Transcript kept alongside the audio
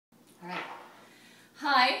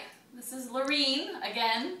is Lorene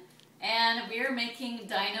again, and we're making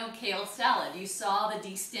Dino Kale salad. You saw the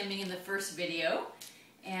de-stemming in the first video,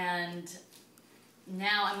 and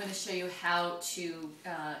now I'm going to show you how to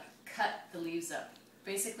cut the leaves up.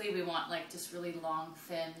 Basically, we want like just really long,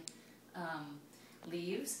 thin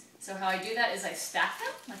leaves. So how I do that is I stack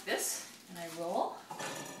them like this, and I roll,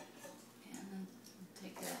 and then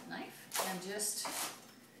take a knife and just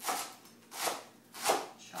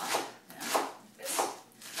chop them like this.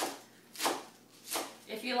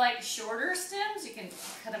 If you like shorter stems, you can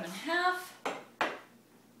cut them in half.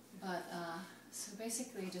 But so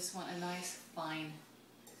basically, you just want a nice fine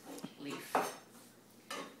leaf.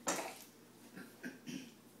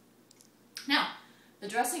 Now, the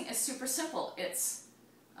dressing is super simple. It's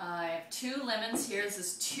I have 2 lemons here. This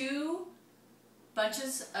is 2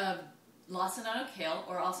 bunches of Dino Kale,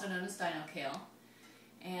 or also known as Dino Kale.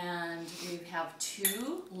 And we have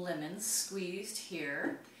 2 lemons squeezed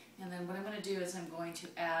here. And then what I'm going to do is I'm going to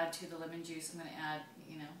add to the lemon juice, I'm going to add,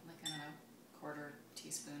 like I don't know, 1/4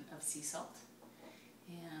 teaspoon of sea salt.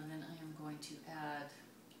 And then I am going to add,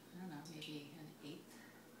 I don't know, maybe 1/8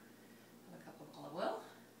 of a cup of olive oil.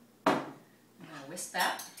 I'm going to whisk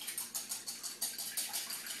that.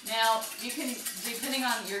 Now, you can, depending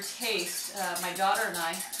on your taste, my daughter and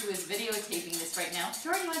I, who is videotaping this right now.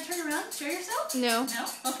 Jordan, you want to turn around, show yourself? No. No?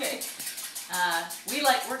 Okay.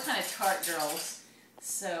 We're kind of tart girls,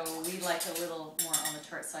 so we like a little more on the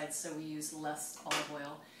tart side, so we use less olive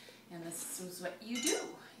oil. And this is what you do.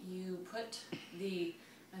 You put the,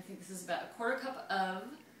 I think this is about 1/4 cup of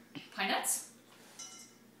pine nuts,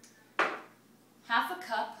 1/2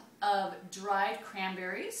 cup of dried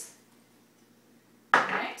cranberries.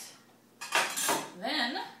 Alright,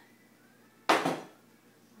 then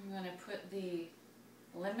I'm going to put the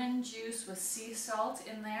lemon juice with sea salt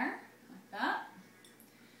in there, like that.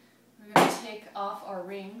 We're going to take off our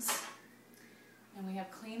rings, and we have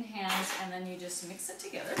clean hands, and then you just mix it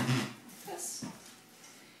together like this.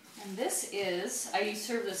 And this is, I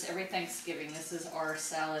serve this every Thanksgiving. This is our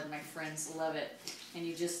salad. My friends love it. And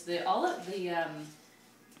you just, all of the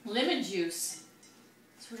lemon juice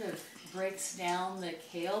sort of breaks down the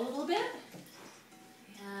kale a little bit,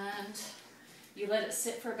 and you let it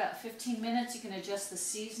sit for about 15 minutes. You can adjust the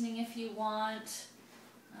seasoning if you want.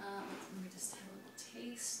 Let me just have a little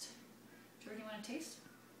taste. Jordan, you want to taste?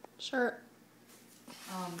 Sure.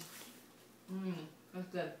 That's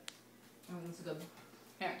good. Oh, that's good.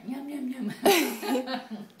 Here, yum, yum, yum.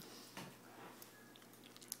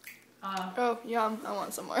 Oh, yum. I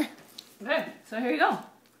want some more. Okay, so here you go.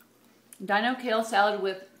 Dino Kale salad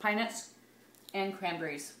with pine nuts and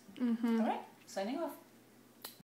cranberries. All right, signing off.